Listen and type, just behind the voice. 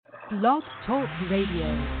Blog Talk Radio.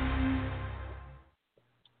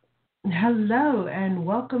 Hello and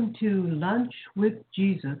welcome to Lunch with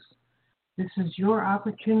Jesus. This is your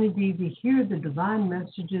opportunity to hear the divine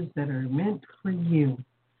messages that are meant for you.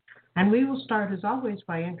 And we will start, as always,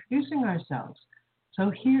 by introducing ourselves. So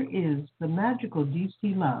here is the magical DC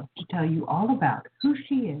Love to tell you all about who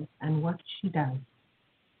she is and what she does.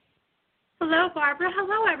 Hello, Barbara.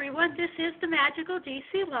 Hello, everyone. This is the magical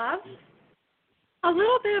DC Love. A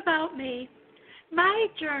little bit about me. My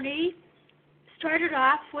journey started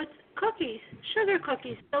off with cookies, sugar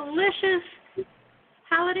cookies, delicious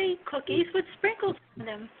holiday cookies with sprinkles on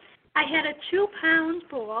them. I had a 2-pound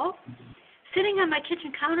bowl sitting on my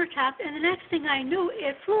kitchen countertop, and the next thing I knew,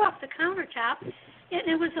 it flew off the countertop, and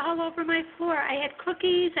it was all over my floor. I had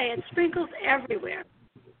cookies, I had sprinkles everywhere.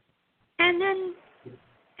 And then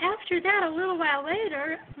after that, a little while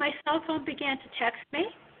later, my cell phone began to text me,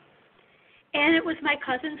 and it was my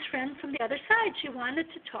cousin's friend from the other side. She wanted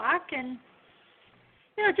to talk and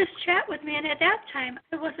just chat with me, and at that time,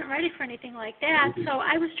 I wasn't ready for anything like that, so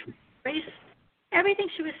I was trying to erase everything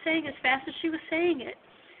she was saying as fast as she was saying it.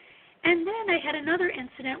 And then I had another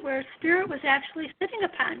incident where a spirit was actually sitting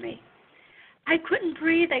upon me. I couldn't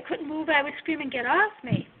breathe, I couldn't move, I was screaming, "Get off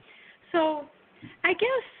me." So I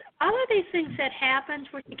guess all of these things that happened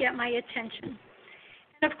were to get my attention.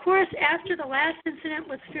 And of course, after the last incident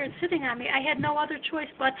with spirit sitting on me, I had no other choice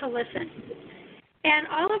but to listen. And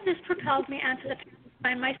all of this propelled me onto the path I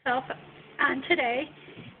find myself on today,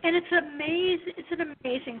 and it's an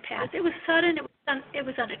amazing path. It was sudden, it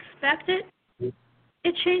was unexpected.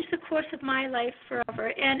 It changed the course of my life forever.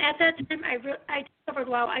 And at that time, I discovered,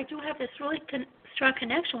 wow, I do have this really strong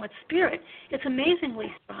connection with spirit. It's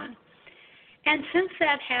amazingly strong. And since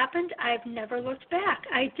that happened, I've never looked back.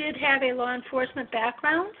 I did have a law enforcement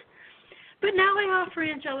background, but now I offer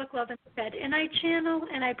angelic love instead, and I channel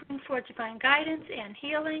and I bring forth divine guidance and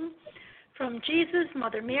healing from Jesus,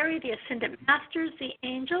 Mother Mary, the Ascended Masters, the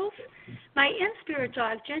angels, my in-spirit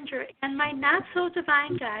dog, Ginger, and my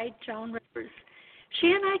not-so-divine guide, Joan Rivers.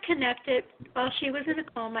 She and I connected while she was in a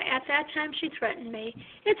coma. At that time, she threatened me.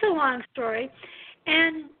 It's a long story.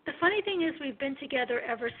 And the funny thing is we've been together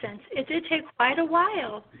ever since. It did take quite a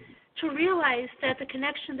while to realize that the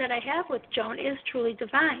connection that I have with Joan is truly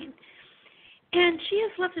divine. And she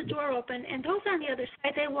has left the door open, and those on the other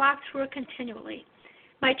side, they walk through it continually.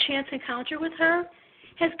 My chance encounter with her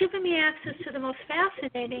has given me access to the most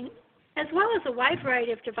fascinating as well as a wide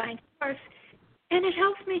variety of divine force, and it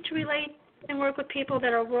helps me to relate and work with people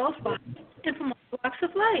that are worldwide and from all walks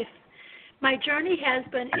of life. My journey has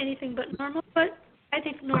been anything but normal, but I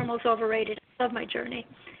think normal is overrated. I love my journey.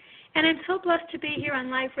 And I'm so blessed to be here on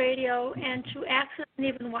live radio and to access an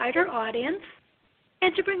even wider audience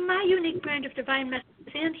and to bring my unique brand of divine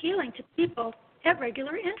messages and healing to people at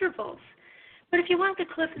regular intervals. But if you want the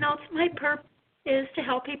Cliff Notes, my purpose is to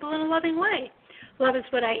help people in a loving way. Love is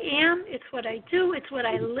what I am, it's what I do, it's what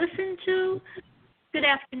I listen to. Good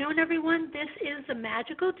afternoon, everyone. This is the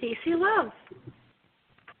magical DC Love.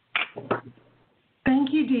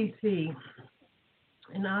 Thank you, DC.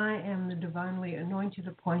 And I am the divinely anointed,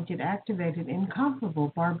 appointed, activated,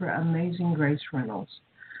 incomparable Barbara Amazing Grace Reynolds.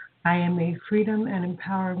 I am a freedom and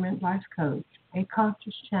empowerment life coach, a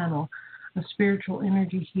conscious channel, a spiritual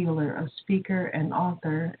energy healer, a speaker, an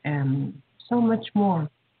author, and so much more.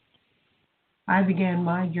 I began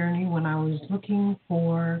my journey when I was looking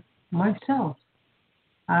for myself.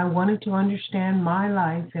 I wanted to understand my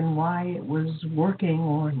life and why it was working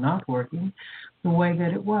or not working the way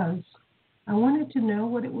that it was. I wanted to know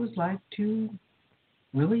what it was like to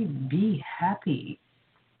really be happy,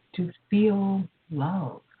 to feel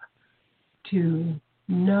love, to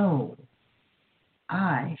know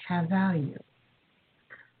I have value.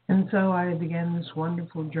 And so I began this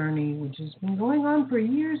wonderful journey, which has been going on for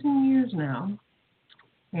years and years now.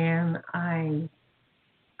 And I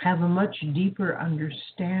have a much deeper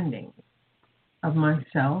understanding of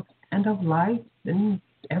myself and of life and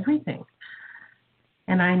everything.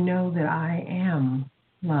 And I know that I am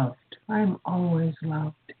loved. I am always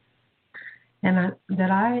loved. And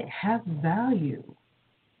that I have value.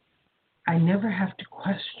 I never have to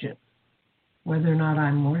question whether or not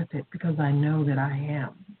I'm worth it because I know that I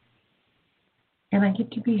am. And I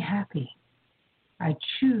get to be happy. I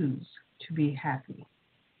choose to be happy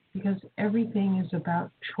because everything is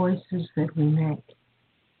about choices that we make.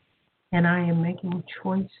 And I am making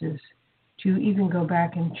choices to even go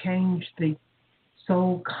back and change the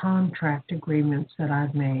soul contract agreements that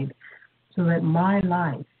I've made so that my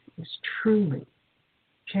life is truly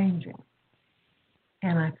changing.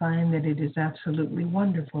 And I find that it is absolutely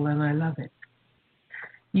wonderful and I love it.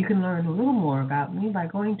 You can learn a little more about me by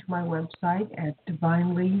going to my website at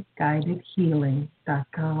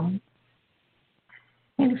divinelyguidedhealing.com.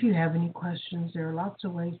 And if you have any questions, there are lots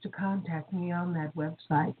of ways to contact me on that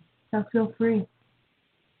website, so feel free.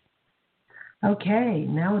 Okay,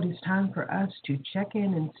 now it is time for us to check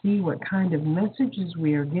in and see what kind of messages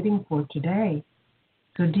we are getting for today.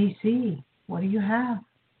 So, DC, what do you have?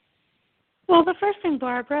 Well, the first thing,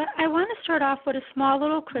 Barbara, I want to start off with a small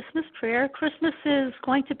little Christmas prayer. Christmas is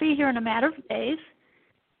going to be here in a matter of days.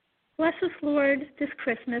 Bless us, Lord, this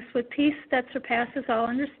Christmas with peace that surpasses all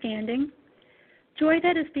understanding, joy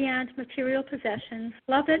that is beyond material possessions,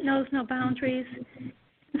 love that knows no boundaries,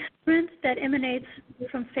 and strength that emanates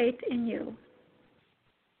from faith in you.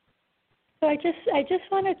 So I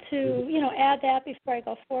just wanted to, add that before I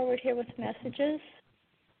go forward here with messages,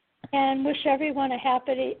 and wish everyone a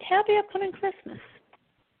happy upcoming Christmas.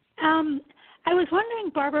 I was wondering,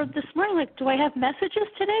 Barbara, this morning, do I have messages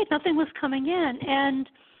today? Nothing was coming in, and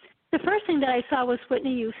the first thing that I saw was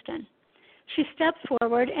Whitney Houston. She stepped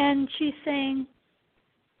forward, and she's saying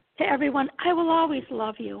to everyone, I will always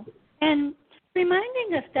love you, and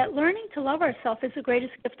reminding us that learning to love ourselves is the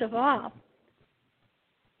greatest gift of all.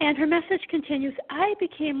 And her message continues, I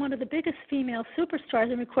became one of the biggest female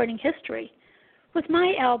superstars in recording history, with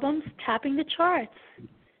my albums topping the charts.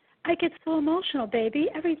 I get so emotional, baby,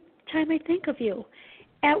 every time I think of you.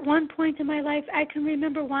 At one point in my life, I can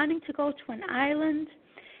remember wanting to go to an island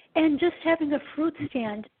and just having a fruit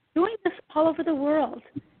stand, doing this all over the world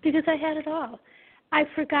because I had it all. I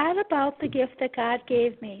forgot about the gift that God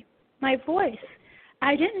gave me, my voice.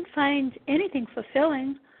 I didn't find anything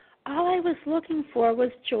fulfilling. All I was looking for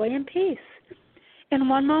was joy and peace. In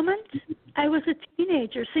one moment, I was a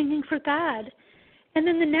teenager singing for God. And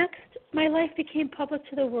then the next, my life became public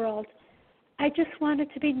to the world. I just wanted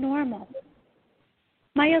to be normal.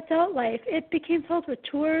 My adult life, it became filled with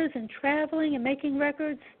tours and traveling and making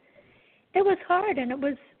records. It was hard, and it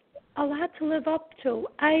was a lot to live up to.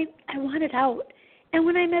 I wanted out. And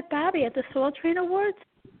when I met Bobby at the Soul Train Awards,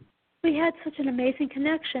 we had such an amazing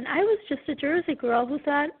connection. I was just a Jersey girl who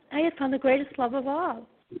thought I had found the greatest love of all.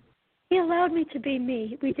 He allowed me to be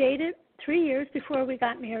me. We dated 3 years before we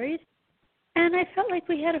got married, and I felt like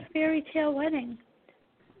we had a fairy tale wedding.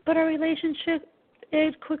 But our relationship,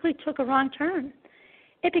 it quickly took a wrong turn.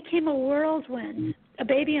 It became a whirlwind. A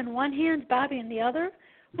baby in one hand, Bobby in the other.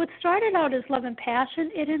 What started out as love and passion,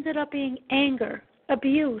 it ended up being anger,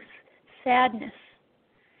 abuse, sadness.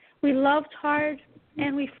 We loved hard,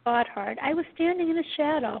 and we fought hard. I was standing in the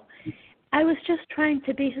shadow. I was just trying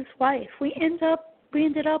to be his wife. We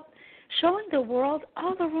ended up showing the world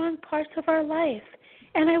all the wrong parts of our life,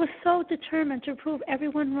 and I was so determined to prove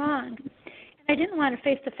everyone wrong. And I didn't want to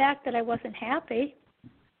face the fact that I wasn't happy.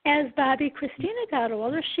 As Christina got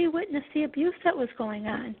older, she witnessed the abuse that was going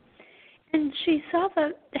on, and she saw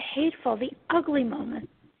the hateful, the ugly moments.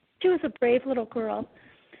 She was a brave little girl,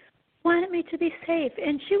 wanted me to be safe,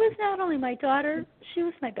 and she was not only my daughter, she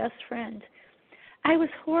was my best friend. I was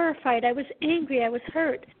horrified, I was angry, I was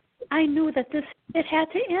hurt. I knew that it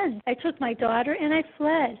had to end. I took my daughter and I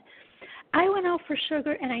fled. I went out for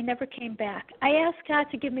sugar and I never came back. I asked God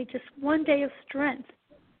to give me just one day of strength.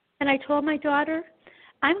 And I told my daughter,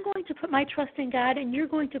 I'm going to put my trust in God and you're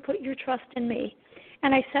going to put your trust in me.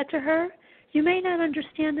 And I said to her, you may not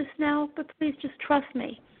understand this now, but please just trust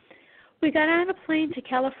me. We got on a plane to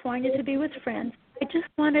California to be with friends. I just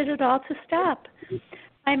wanted it all to stop.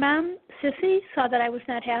 My mom, Sissy, saw that I was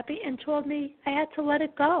not happy and told me I had to let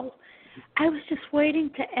it go. I was just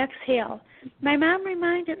waiting to exhale. My mom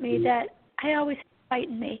reminded me that I always had fight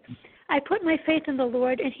in me. I put my faith in the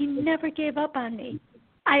Lord, and he never gave up on me.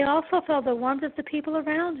 I also felt the warmth of the people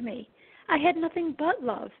around me. I had nothing but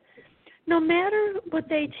love. No matter what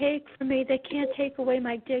they take from me, they can't take away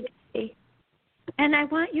my dignity. And I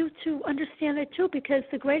want you to understand it, too, because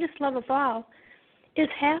the greatest love of all is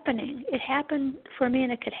happening. It happened for me,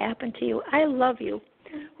 and it could happen to you. I love you,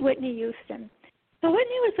 Whitney Houston. So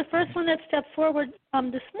Whitney was the first one that stepped forward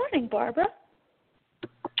this morning, Barbara.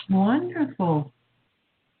 Wonderful.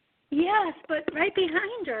 Yes, but right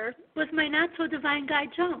behind her was my not-so-divine guy,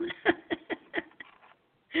 Joan.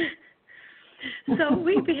 So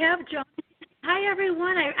we have Joan. Hi,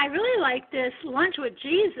 everyone. I really like this Lunch with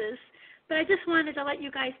Jesus, but I just wanted to let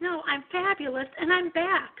you guys know I'm fabulous, and I'm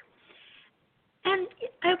back. And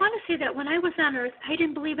I want to say that when I was on earth, I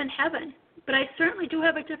didn't believe in heaven, but I certainly do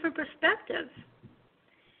have a different perspective.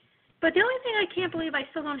 But the only thing I can't believe I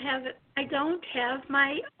don't have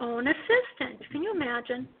my own assistant. Can you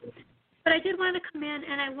imagine? But I did want to come in,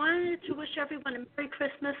 and I wanted to wish everyone a Merry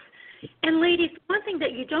Christmas. And ladies, one thing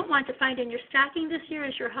that you don't want to find in your stocking this year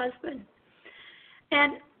is your husband.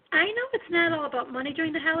 And I know it's not all about money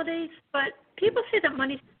during the holidays, but people say that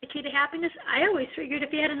money's the key to happiness. I always figured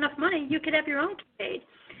if you had enough money, you could have your own paid.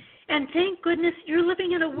 And thank goodness you're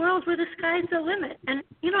living in a world where the sky's the limit. And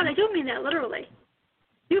you know what, I do mean that literally.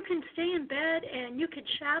 You can stay in bed and you can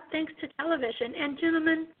shop thanks to television. And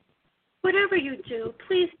gentlemen, whatever you do,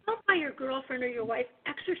 please don't buy your girlfriend or your wife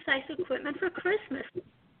exercise equipment for Christmas.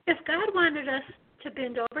 If God wanted us to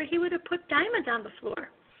bend over, he would have put diamonds on the floor.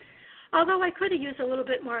 Although I could have used a little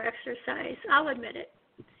bit more exercise, I'll admit it.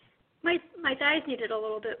 My thighs needed a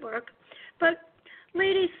little bit work. But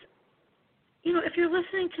ladies, you know, if you're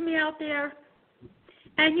listening to me out there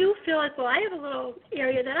and you feel like, well, I have a little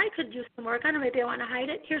area that I could use some work on, or maybe I want to hide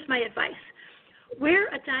it, here's my advice. Wear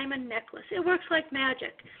a diamond necklace. It works like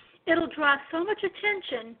magic. It'll draw so much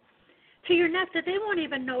attention to your neck that they won't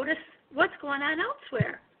even notice what's going on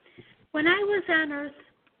elsewhere. When I was on Earth,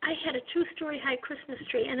 I had a 2-story high Christmas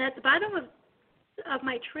tree, and at the bottom of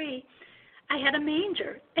my tree, I had a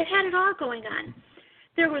manger. It had it all going on.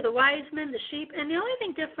 There were the wise men, the sheep, and the only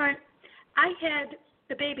thing different, I had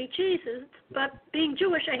the baby Jesus, but being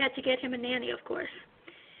Jewish, I had to get him a nanny, of course.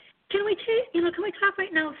 Can we talk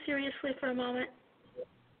right now seriously for a moment?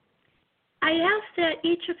 I ask that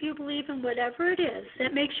each of you believe in whatever it is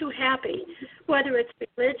that makes you happy, whether it's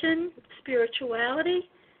religion, spirituality.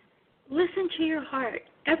 Listen to your heart.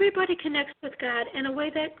 Everybody connects with God in a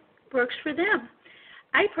way that works for them.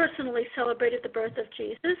 I personally celebrated the birth of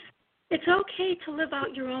Jesus. It's okay to live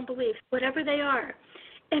out your own beliefs, whatever they are,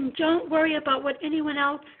 and don't worry about what anyone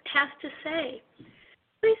else has to say.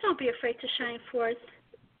 Please don't be afraid to shine forth.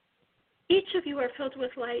 Each of you are filled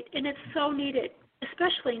with light, and it's so needed,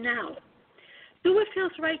 especially now. Do what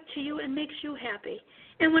feels right to you and makes you happy.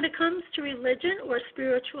 And when it comes to religion or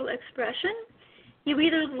spiritual expression, you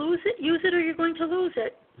either use it, or you're going to lose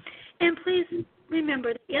it. And please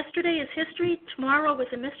remember that yesterday is history, tomorrow was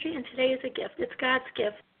a mystery, and today is a gift. It's God's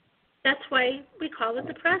gift. That's why we call it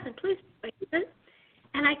the present. Please embrace it.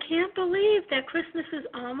 And I can't believe that Christmas is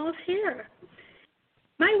almost here.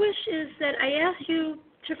 My wish is that I ask you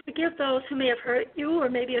to forgive those who may have hurt you or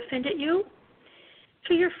maybe offended you.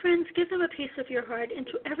 To your friends, give them a piece of your heart, and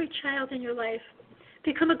to every child in your life,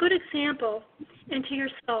 become a good example, and to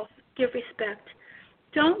yourself, give respect.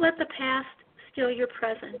 Don't let the past steal your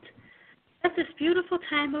present. Let this beautiful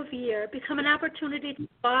time of year become an opportunity to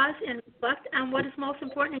pause and reflect on what is most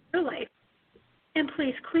important in your life. And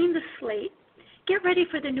please clean the slate. Get ready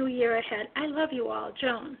for the new year ahead. I love you all.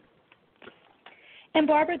 Joan. And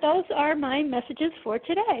Barbara, those are my messages for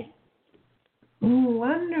today. Ooh,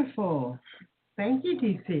 wonderful. Thank you,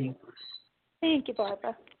 DC. Thank you,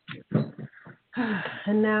 Barbara.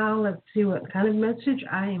 And now let's see what kind of message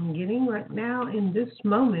I am getting right now in this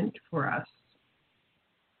moment for us.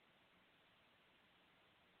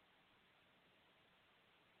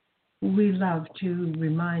 We love to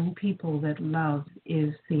remind people that love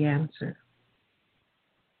is the answer.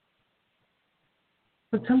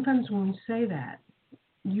 But sometimes when we say that,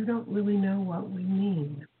 you don't really know what we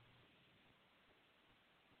mean.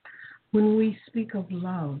 When we speak of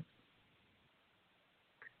love,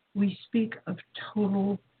 we speak of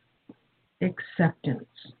total acceptance,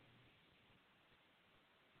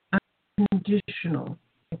 unconditional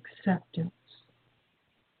acceptance,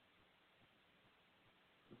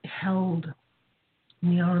 held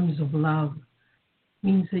in the arms of love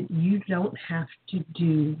means that you don't have to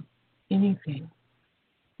do anything.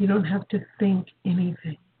 You don't have to think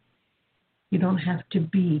anything. You don't have to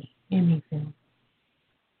be anything.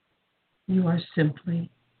 You are simply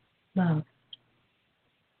love.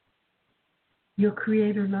 Your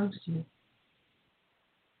Creator loves you.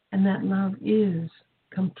 And that love is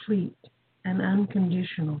complete and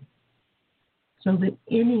unconditional. So that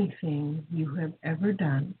anything you have ever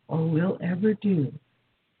done or will ever do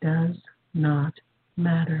does not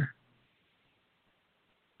matter.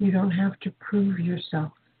 You don't have to prove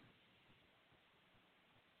yourself.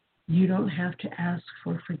 You don't have to ask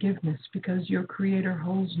for forgiveness because your Creator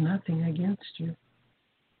holds nothing against you.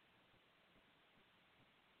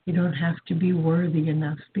 You don't have to be worthy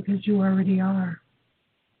enough because you already are.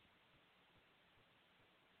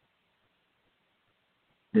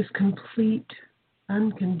 This complete,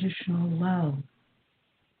 unconditional love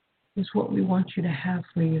is what we want you to have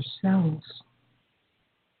for yourselves.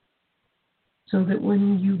 So that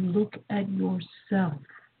when you look at yourself,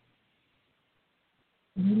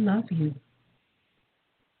 you love you.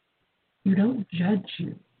 You don't judge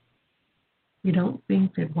you. You don't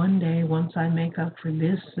think that one day, once I make up for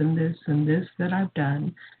this and this and this that I've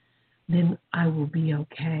done, then I will be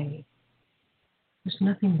okay. There's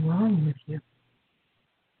nothing wrong with you.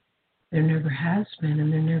 There never has been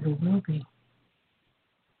and there never will be.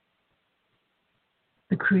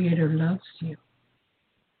 The Creator loves you.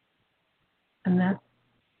 And that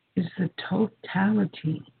is the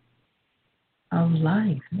totality of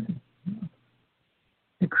life.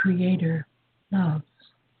 The Creator loves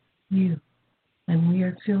you. And we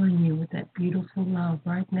are filling you with that beautiful love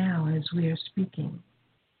right now as we are speaking.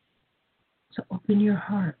 So open your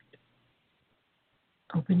heart,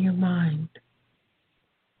 open your mind,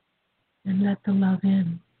 and let the love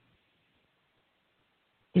in.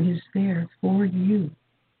 It is there for you,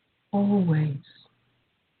 always,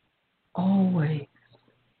 always.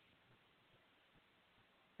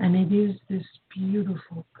 And it is this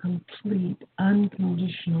beautiful, complete,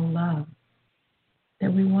 unconditional love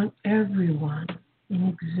that we want everyone in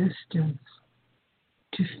existence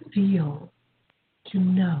to feel, to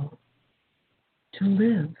know, to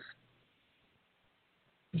live,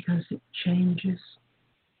 because it changes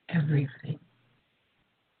everything.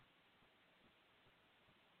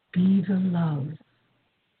 Be the love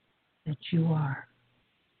that you are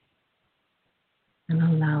and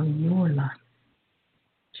allow your life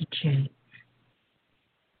to change.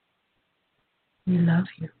 We love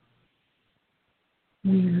you.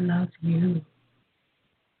 We love you.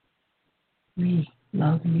 We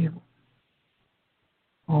love you.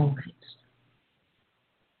 Always.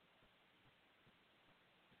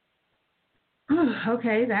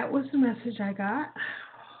 Okay, that was the message I got.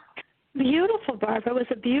 Beautiful, Barbara. It was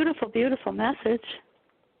a beautiful, beautiful message.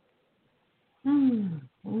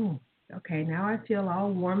 Okay, now I feel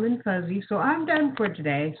all warm and fuzzy, so I'm done for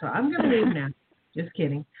today. So I'm going to leave now. Just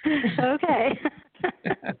kidding. Okay.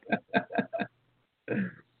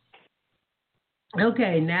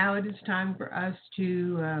 Okay, now it is time for us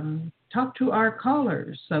to talk to our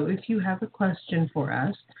callers. So if you have a question for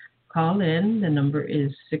us, call in. The number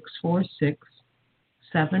is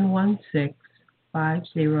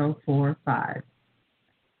 646-716-5045.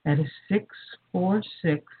 That is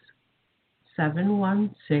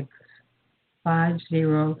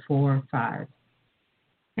 646-716-5045.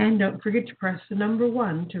 And don't forget to press the number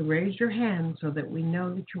 1 to raise your hand so that we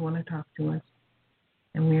know that you want to talk to us.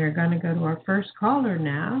 And we are going to go to our first caller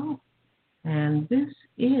now. And this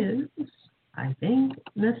is, I think,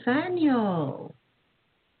 Nathaniel.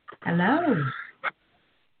 Hello.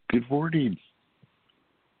 Good morning.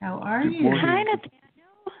 How are Good you? morning. Hi, Nathaniel.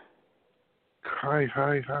 Hi.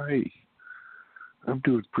 I'm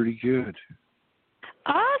doing pretty good.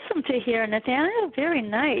 Awesome to hear, Nathaniel. Very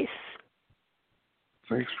nice.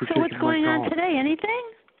 Thanks for So taking what's going my on call. today? Anything?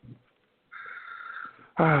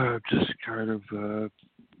 Just kind of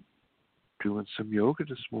doing some yoga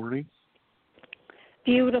this morning.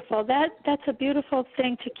 Beautiful. That's a beautiful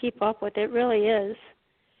thing to keep up with. It really is.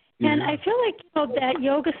 Yeah. And I feel like that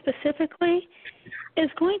yoga specifically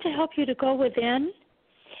is going to help you to go within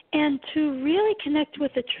and to really connect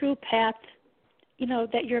with the true path,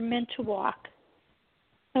 that you're meant to walk.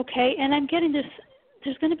 Okay? And I'm getting this.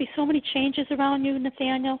 There's going to be so many changes around you,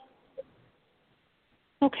 Nathaniel.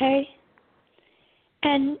 Okay?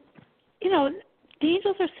 And, the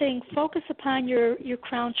angels are saying focus upon your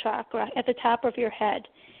crown chakra at the top of your head.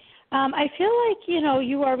 I feel like,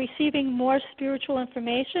 you are receiving more spiritual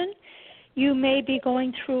information. You may be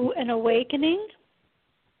going through an awakening.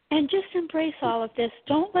 And just embrace all of this.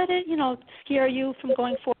 Don't let it, scare you from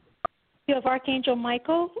going forward. You have Archangel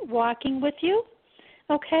Michael walking with you.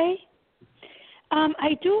 Okay?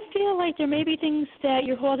 I do feel like there may be things that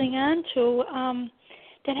you're holding on to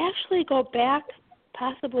that actually go back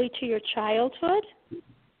possibly to your childhood,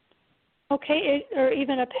 okay, or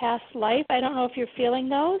even a past life. I don't know if you're feeling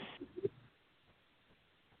those.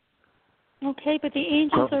 Okay, but the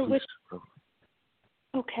angels Probably are with so.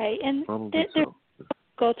 Okay, and Probably they're so.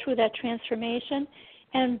 go through that transformation,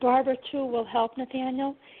 and Barbara, too, will help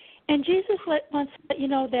Nathaniel. And Jesus wants to let you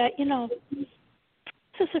know that, the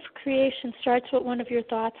process of creation starts with one of your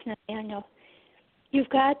thoughts, Nathaniel. You've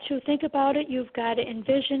got to think about it. You've got to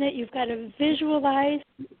envision it. You've got to visualize.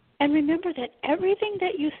 And remember that everything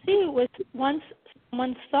that you see was once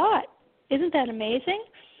someone's thought. Isn't that amazing?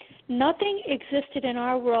 Nothing existed in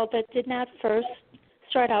our world that did not first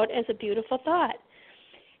start out as a beautiful thought.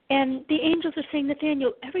 And the angels are saying,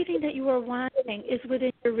 Nathaniel, everything that you are wanting is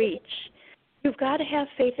within your reach. You've got to have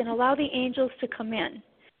faith and allow the angels to come in.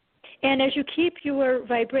 And as you keep your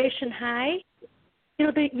vibration high,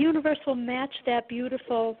 the universe will match that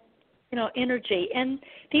beautiful, energy. And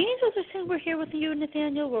the angels are saying, we're here with you,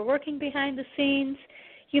 Nathaniel. We're working behind the scenes.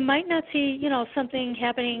 You might not see, something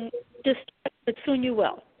happening just yet, but soon you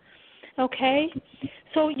will. Okay?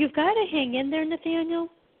 So you've got to hang in there, Nathaniel.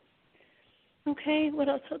 Okay, what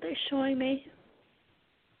else are they showing me?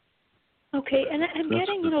 Okay, and I'm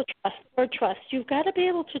getting, trust. You've got to be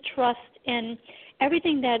able to trust and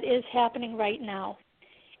everything that is happening right now.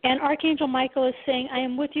 And Archangel Michael is saying, I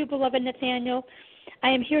am with you, beloved Nathaniel. I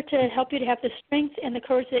am here to help you to have the strength and the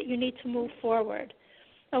courage that you need to move forward.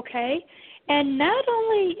 Okay? And not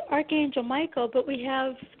only Archangel Michael, but we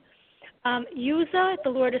have Uza, the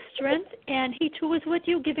Lord of Strength, and he too is with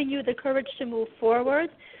you, giving you the courage to move forward.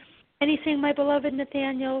 And he's saying, my beloved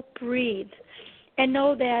Nathaniel, breathe and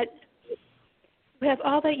know that you have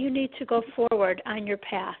all that you need to go forward on your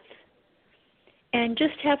path. And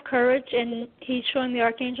just have courage, and he's showing the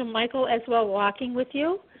Archangel Michael as well walking with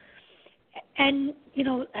you. And, you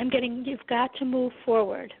know, you've got to move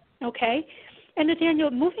forward, okay? And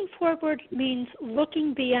Nathaniel, moving forward means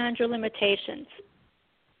looking beyond your limitations,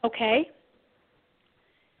 okay?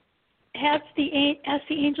 Ask the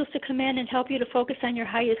angels to come in and help you to focus on your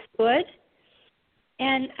highest good.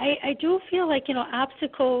 And I do feel like, you know,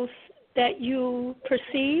 obstacles that you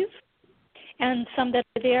perceive and some that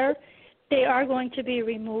are there, they are going to be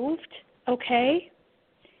removed, okay?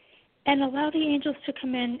 And allow the angels to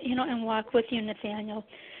come in, you know, and walk with you, Nathaniel.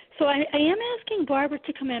 So I am asking Barbara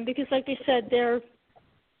to come in because, like I said, there's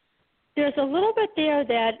a little bit there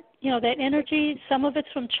that, you know, that energy, some of it's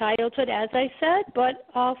from childhood, as I said, but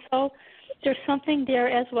also there's something there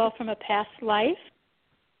as well from a past life.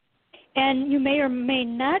 And you may or may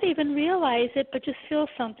not even realize it, but just feel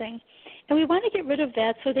something. And we want to get rid of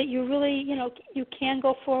that so that you really, you know, you can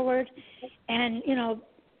go forward and, you know,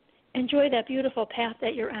 enjoy that beautiful path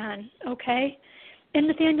that you're on, okay? And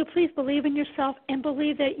Nathaniel, please believe in yourself and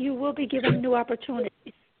believe that you will be given new opportunities.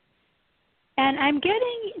 And I'm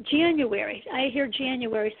getting January. I hear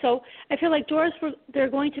January. So I feel like doors, they're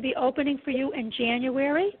going to be opening for you in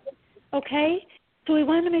January, okay? So we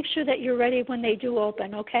want to make sure that you're ready when they do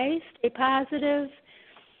open, okay? Stay positive.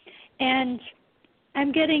 And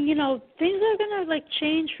I'm getting, you know, things are going to, like,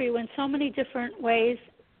 change for you in so many different ways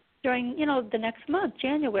during, you know, the next month,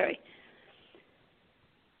 January.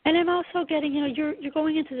 And I'm also getting, you know, you're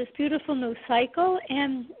going into this beautiful new cycle,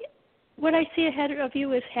 and what I see ahead of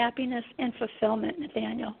you is happiness and fulfillment,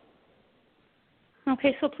 Nathaniel.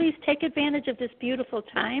 Okay, so please take advantage of this beautiful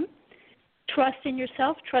time. Trust in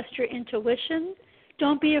yourself. Trust your intuition.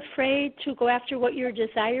 Don't be afraid to go after what you're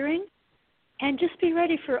desiring. And just be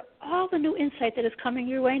ready for all the new insight that is coming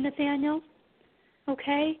your way, Nathaniel.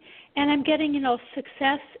 Okay? And I'm getting, you know,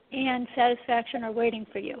 success and satisfaction are waiting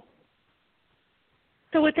for you.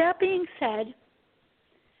 So with that being said,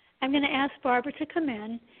 I'm going to ask Barbara to come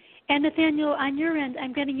in. And Nathaniel, on your end,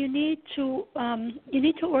 I'm getting you need to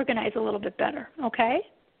organize a little bit better, okay?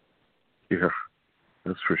 Yeah,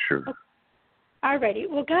 that's for sure. Okay. All righty.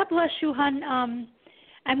 Well, God bless you, hon.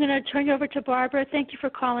 I'm going to turn you over to Barbara. Thank you for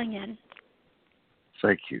calling in.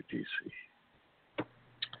 Thank you, DC.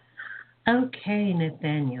 Okay,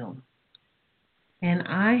 Nathaniel. And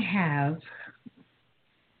I have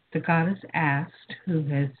the goddess Ast, who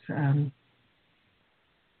has,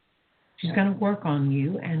 she's going to work on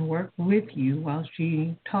you and work with you while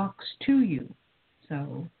she talks to you.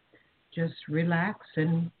 So just relax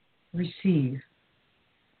and receive.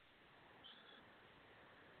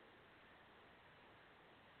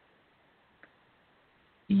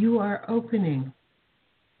 You are opening.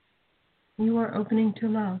 You are opening to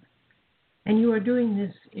love. And you are doing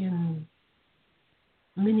this in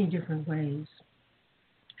many different ways.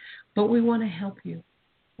 But we want to help you.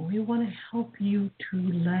 We want to help you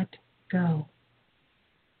to let go.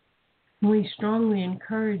 We strongly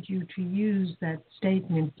encourage you to use that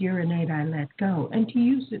statement, "Dear innate, I let go," and to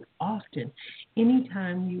use it often.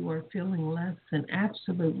 Anytime you are feeling less than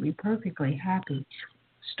absolutely perfectly happy,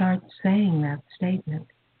 start saying that statement,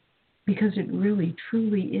 because it really,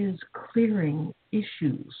 truly is clearing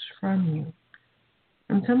issues from you.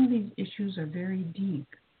 And some of these issues are very deep,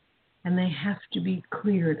 and they have to be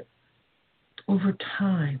cleared over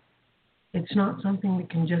time. It's not something that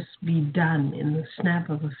can just be done in the snap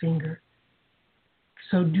of a finger.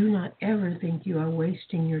 So do not ever think you are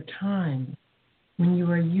wasting your time when you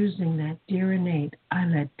are using that "Dear innate, I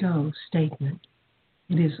let go" statement.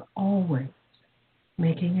 It is always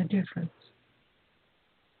making a difference.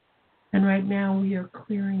 And right now we are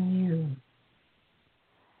clearing you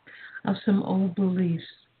of some old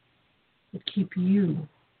beliefs that keep you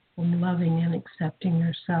from loving and accepting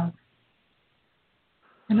yourself.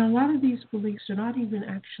 And a lot of these beliefs are not even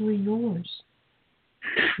actually yours.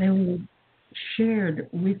 They were shared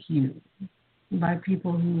with you by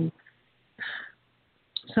people who,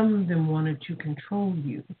 some of them wanted to control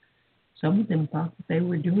you. Some of them thought that they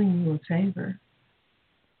were doing you a favor.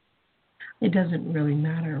 It doesn't really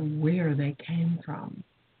matter where they came from.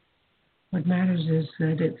 What matters is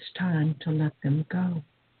that it's time to let them go.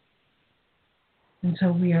 And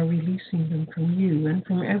so we are releasing them from you and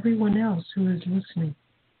from everyone else who is listening,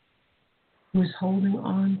 who is holding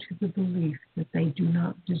on to the belief that they do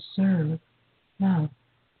not deserve love.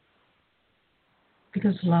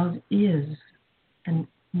 Because love is a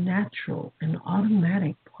natural and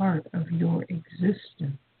automatic part of your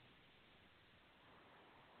existence.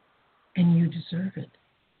 And you deserve it.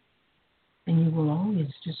 And you will always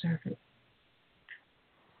deserve it.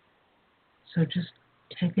 So just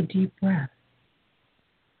take a deep breath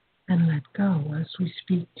and let go as we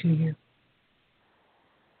speak to you.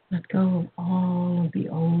 Let go of all of the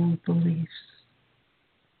old beliefs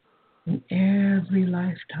in every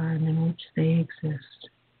lifetime in which they exist.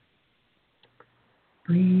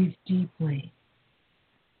 Breathe deeply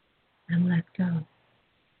and let go.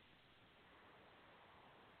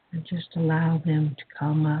 And just allow them to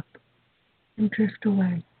come up and drift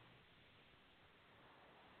away.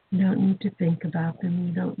 You don't need to think about them.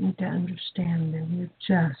 You don't need to understand them. You're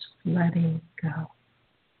just letting go.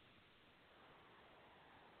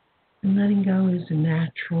 And letting go is a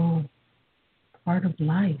natural part of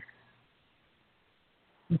life.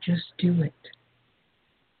 You just do it.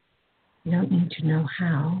 You don't need to know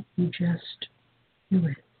how. You just do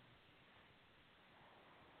it.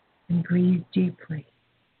 And breathe deeply.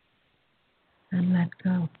 And let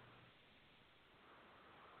go.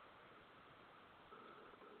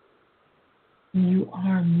 You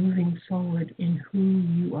are moving forward in who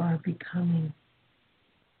you are becoming.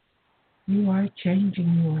 You are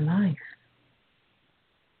changing your life.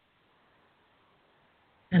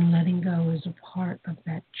 And letting go is a part of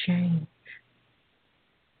that change.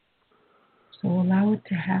 So allow it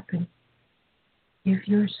to happen. Give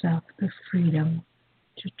yourself the freedom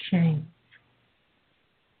to change.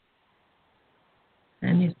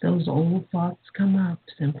 And if those old thoughts come up,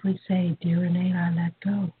 simply say, "Dear Renee, I let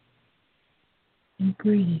go." And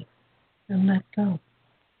breathe and let go.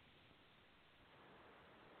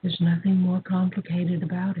 There's nothing more complicated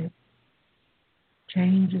about it.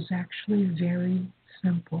 Change is actually very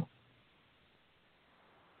simple.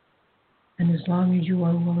 And as long as you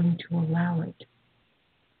are willing to allow it,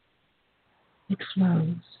 it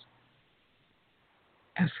flows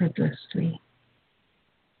effortlessly,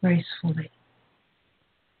 gracefully,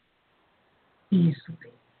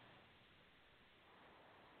 easily.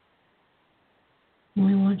 And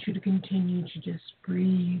we want you to continue to just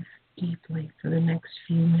breathe deeply for the next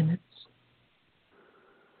few minutes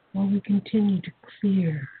while we continue to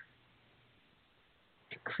clear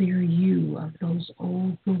you of those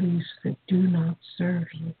old beliefs that do not serve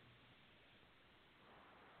you.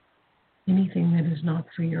 Anything that is not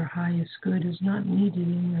for your highest good is not needed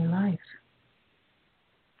in your life.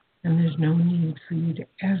 And there's no need for you to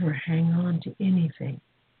ever hang on to anything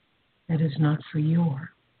that is not for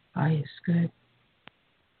your highest good.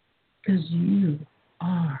 Because you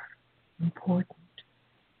are important.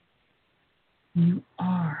 You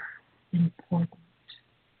are important.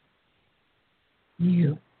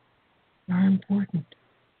 You are important.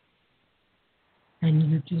 And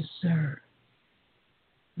you deserve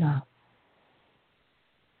love.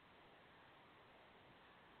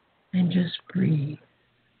 And just breathe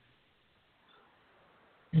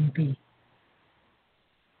and be.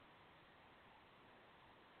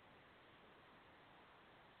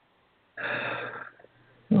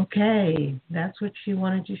 Okay, that's what she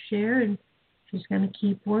wanted to share, and she's going to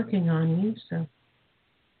keep working on you, so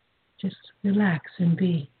just relax and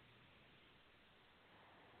be.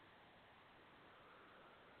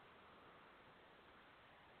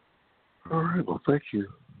 All right. Well, thank you.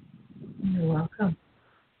 You're welcome.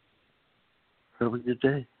 Have a good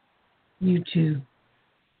day. You too.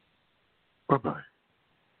 Bye-bye.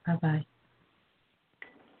 Bye-bye.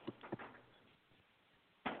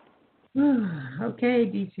 Okay,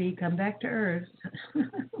 DC, come back to Earth.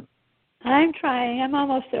 I'm trying. I'm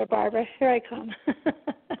almost there, Barbara. Here I come.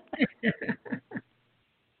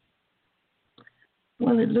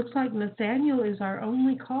 Well, it looks like Nathaniel is our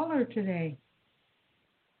only caller today.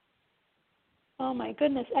 Oh, my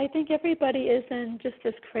goodness. I think everybody is in just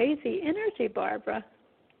this crazy energy, Barbara.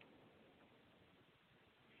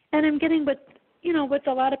 And I'm getting with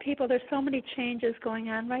a lot of people, there's so many changes going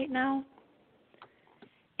on right now.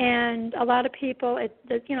 And a lot of people,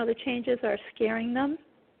 the changes are scaring them.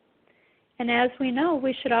 And as we know,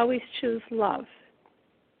 we should always choose love,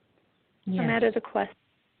 no matter the question.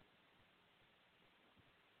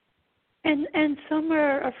 And some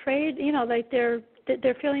are afraid, like they're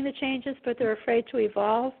feeling the changes, but they're afraid to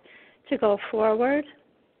evolve, to go forward.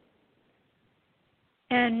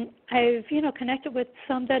 And I've, connected with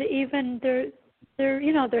some that even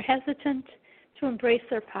they're hesitant to embrace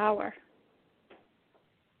their power.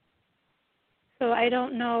 So I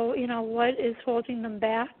don't know, what is holding them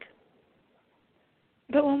back.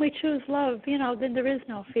 But when we choose love, then there is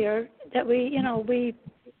no fear that we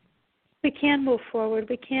can move forward.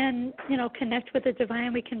 We can, connect with the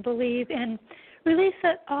divine. We can believe and release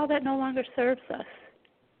all that no longer serves us.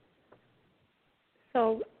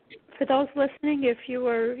 So for those listening, if you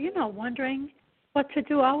were, wondering what to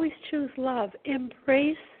do, always choose love.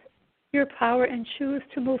 Embrace your power and choose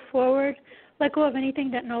to move forward. Let go of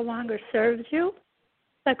anything that no longer serves you.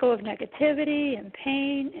 Let go of negativity and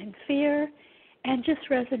pain and fear, and just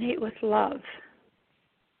resonate with love.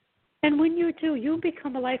 And when you do, you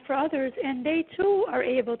become a light for others, and they too are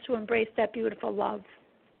able to embrace that beautiful love.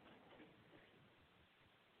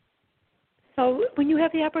 So when you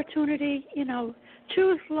have the opportunity,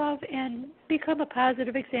 choose love and become a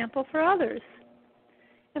positive example for others.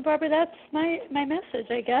 And Barbara, that's my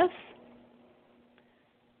message, I guess.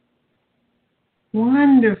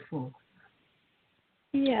 Wonderful.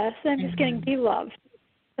 Yes, I'm just getting be love.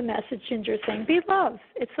 The message Ginger's saying, be love.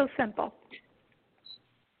 It's so simple.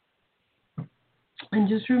 And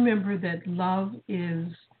just remember that love is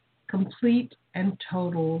complete and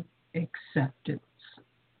total acceptance.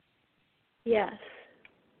 Yes.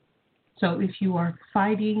 So if you are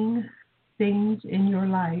fighting things in your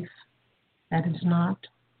life, that is not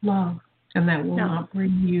love, and that will not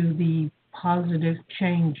bring you the positive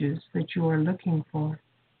changes that you are looking for.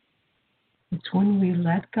 It's when we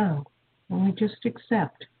let go, when we just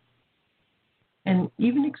accept. And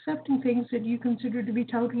even accepting things that you consider to be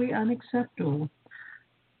totally unacceptable,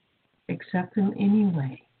 accept them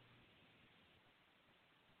anyway.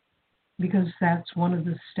 Because that's one of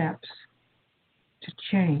the steps to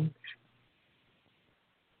change.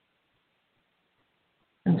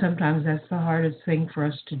 And sometimes that's the hardest thing for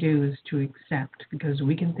us to do, is to accept, because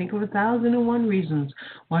we can think of 1,001 reasons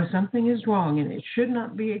why something is wrong and it should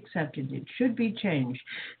not be accepted. It should be changed.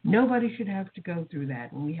 Nobody should have to go through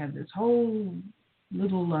that. And we have this whole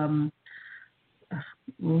little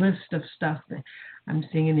list of stuff. That I'm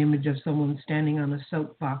seeing an image of someone standing on a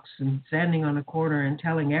soapbox and standing on a corner and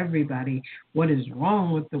telling everybody what is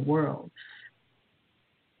wrong with the world.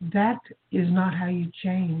 That is not how you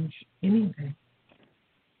change anything.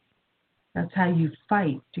 That's how you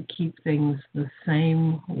fight to keep things the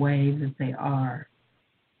same way that they are.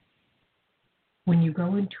 When you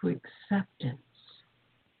go into acceptance,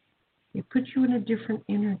 it puts you in a different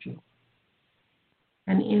energy.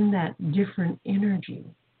 And in that different energy,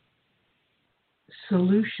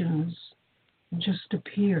 solutions just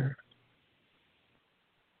appear.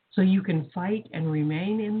 So you can fight and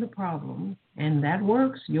remain in the problem, and that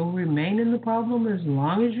works. You'll remain in the problem as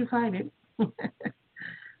long as you fight it.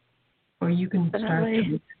 Or you can start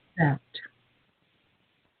to accept,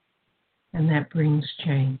 and that brings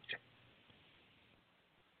change.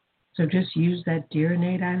 So just use that "Dear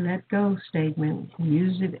Nate, I let go" statement.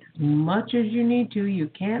 Use it as much as you need to. You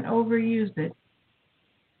can't overuse it.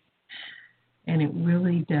 And it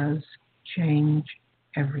really does change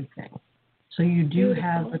everything. So you do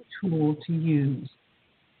have a tool to use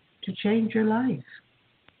to change your life.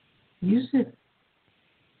 Use it.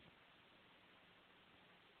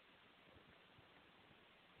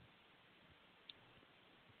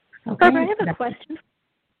 Okay. Barbara, I have a question.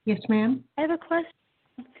 Yes, ma'am. I have a question.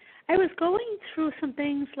 I was going through some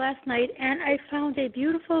things last night, and I found a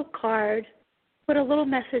beautiful card with a little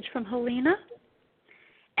message from Helena.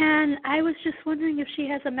 And I was just wondering if she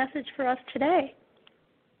has a message for us today.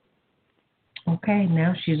 Okay,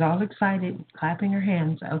 now she's all excited, clapping her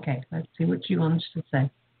hands. Okay, let's see what she wants to say.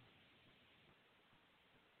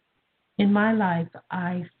 In my life,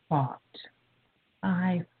 I fought.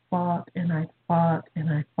 I fought and I fought and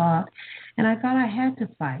I fought. And I thought I had to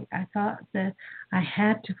fight. I thought that I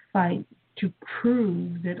had to fight to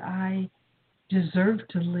prove that I deserved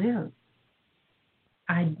to live.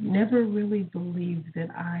 I never really believed that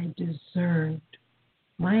I deserved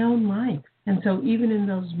my own life. And so even in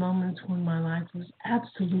those moments when my life was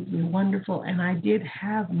absolutely wonderful, and I did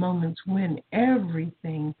have moments when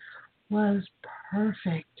everything was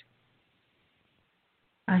perfect,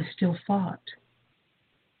 I still fought.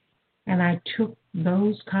 And I took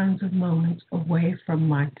those kinds of moments away from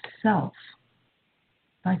myself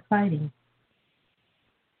by fighting.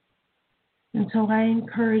 And so I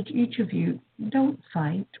encourage each of you, don't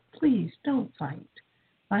fight. Please don't fight.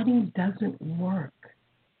 Fighting doesn't work.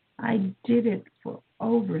 I did it for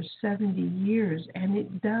over 70 years, and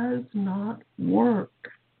it does not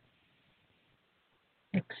work.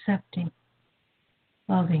 Accepting,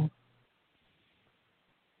 loving.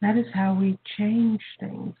 That is how we change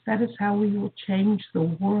things. That is how we will change the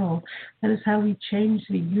world. That is how we change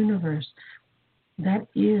the universe. that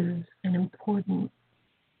is an important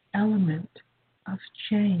element of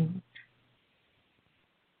change.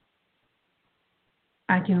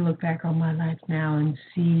 I can look back on my life now and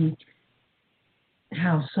see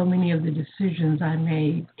how so many of the decisions I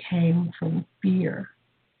made came from fear.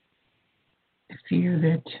 The fear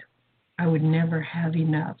that I would never have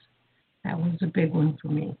enough. That was a big one for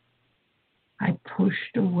me. I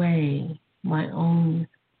pushed away my own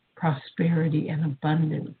prosperity and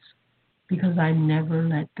abundance because I never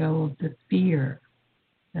let go of the fear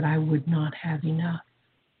that I would not have enough.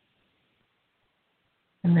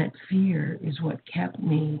 And that fear is what kept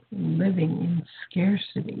me living in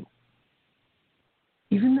scarcity,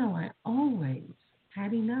 even though I always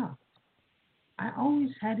had enough. I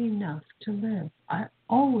always had enough to live. I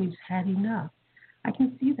always had enough. I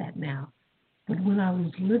can see that now. But when I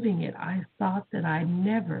was living it, I thought that I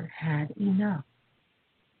never had enough.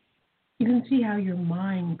 You can see how your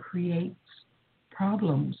mind creates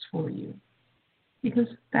problems for you, because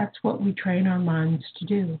that's what we train our minds to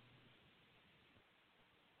do.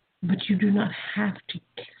 But you do not have to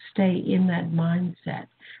stay in that mindset.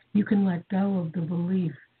 You can let go of the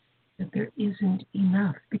belief that there isn't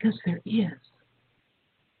enough, because there is.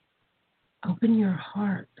 Open your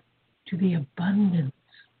heart to the abundance,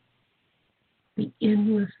 the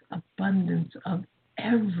endless abundance of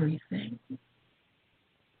everything.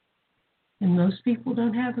 And most people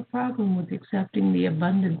don't have a problem with accepting the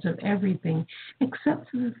abundance of everything, except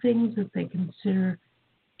for the things that they consider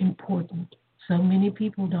important. So many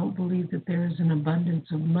people don't believe that there is an abundance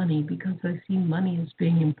of money because they see money as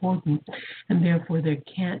being important, and therefore there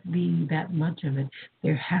can't be that much of it.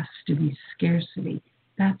 There has to be scarcity.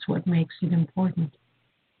 That's what makes it important.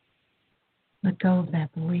 Let go of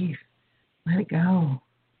that belief. Let it go.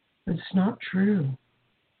 It's not true.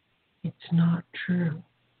 It's not true.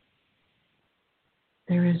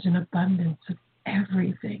 There is an abundance of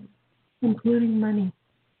everything, including money.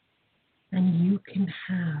 And you can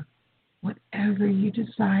have whatever you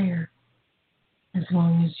desire as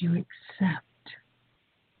long as you accept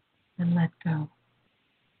and let go.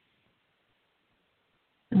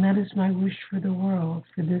 And that is my wish for the world,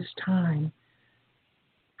 for this time,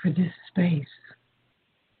 for this space,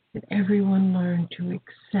 that everyone learn to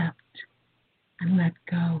accept and let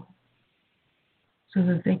go, so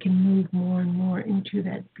that they can move more and more into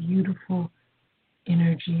that beautiful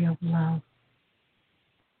energy of love,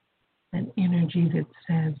 an energy that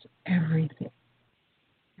says everything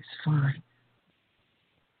is fine,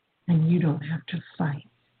 and you don't have to fight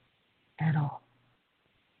at all.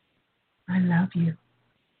 I love you,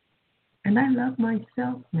 and I love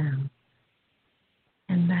myself now,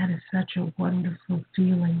 and that is such a wonderful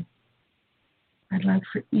feeling. I'd like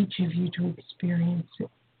for each of you to experience it.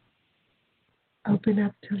 Open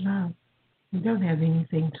up to love. You don't have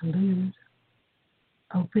anything to lose.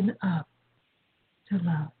 Open up to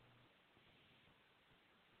love.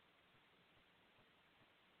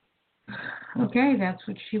 Okay, that's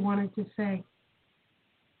what she wanted to say.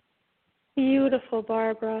 Beautiful,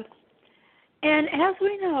 Barbara. And as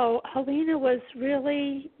we know, Helena was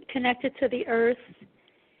really connected to the earth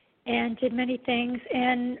and did many things.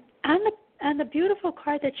 And on the beautiful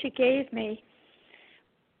card that she gave me,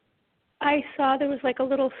 I saw there was like a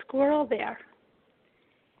little squirrel there.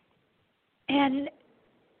 And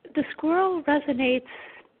the squirrel resonates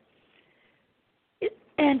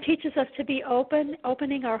and teaches us to be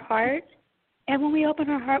opening our heart. And when we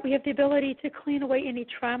open our heart, we have the ability to clean away any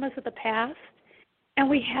traumas of the past, and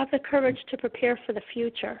we have the courage to prepare for the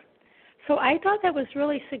future. So I thought that was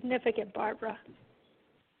really significant, Barbara.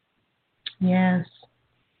 Yes.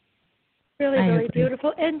 Really, I really agree.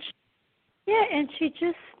 beautiful. And she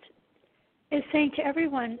just is saying to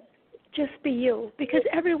everyone, just be you, because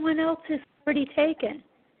everyone else is already taken.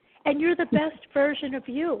 And you're the best version of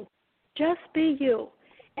you. Just be you.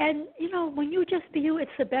 And, when you just be you,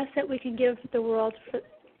 it's the best that we can give the world. And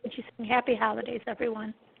she's saying, happy holidays,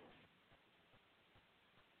 everyone.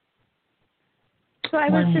 So I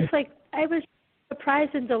was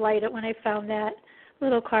surprised and delighted when I found that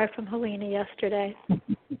little card from Helena yesterday.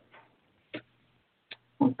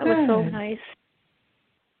 Well, that was so nice.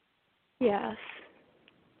 Yes.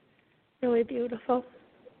 Really beautiful.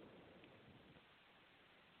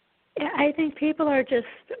 Yeah, I think people are just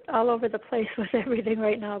all over the place with everything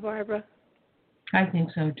right now, Barbara. I think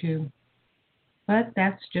so too. But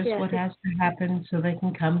that's just what has to happen so they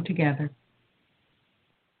can come together.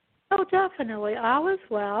 Oh, definitely. All is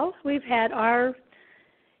well. We've had our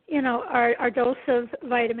dose of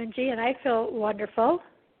vitamin G, and I feel wonderful.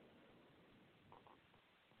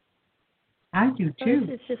 I do too.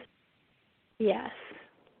 It's just, yes.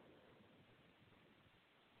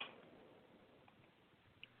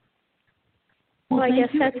 Well, I guess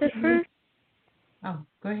that's it for. Oh,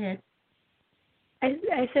 go ahead.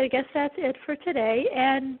 I said, I guess that's it for today.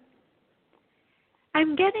 And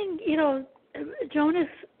I'm getting, Joan is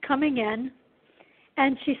coming in,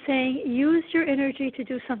 and she's saying, use your energy to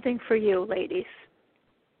do something for you, ladies.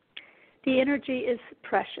 The energy is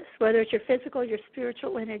precious, whether it's your physical, your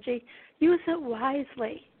spiritual energy. Use it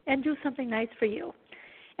wisely and do something nice for you.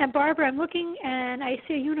 And Barbara, I'm looking, and I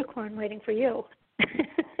see a unicorn waiting for you.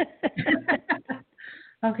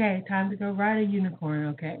 Okay, time to go ride a unicorn,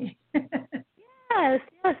 okay? Yes,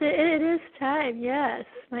 it is time, yes.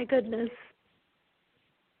 My goodness.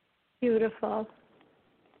 Beautiful.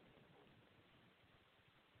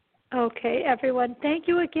 Okay, everyone, thank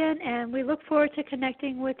you again, and we look forward to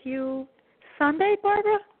connecting with you Sunday,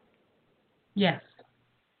 Barbara? Yes.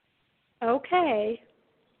 Okay.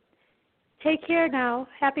 Take care now.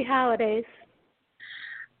 Happy holidays.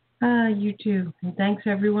 You too. And thanks,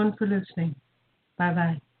 everyone, for listening.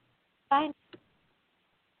 Bye-bye. Bye.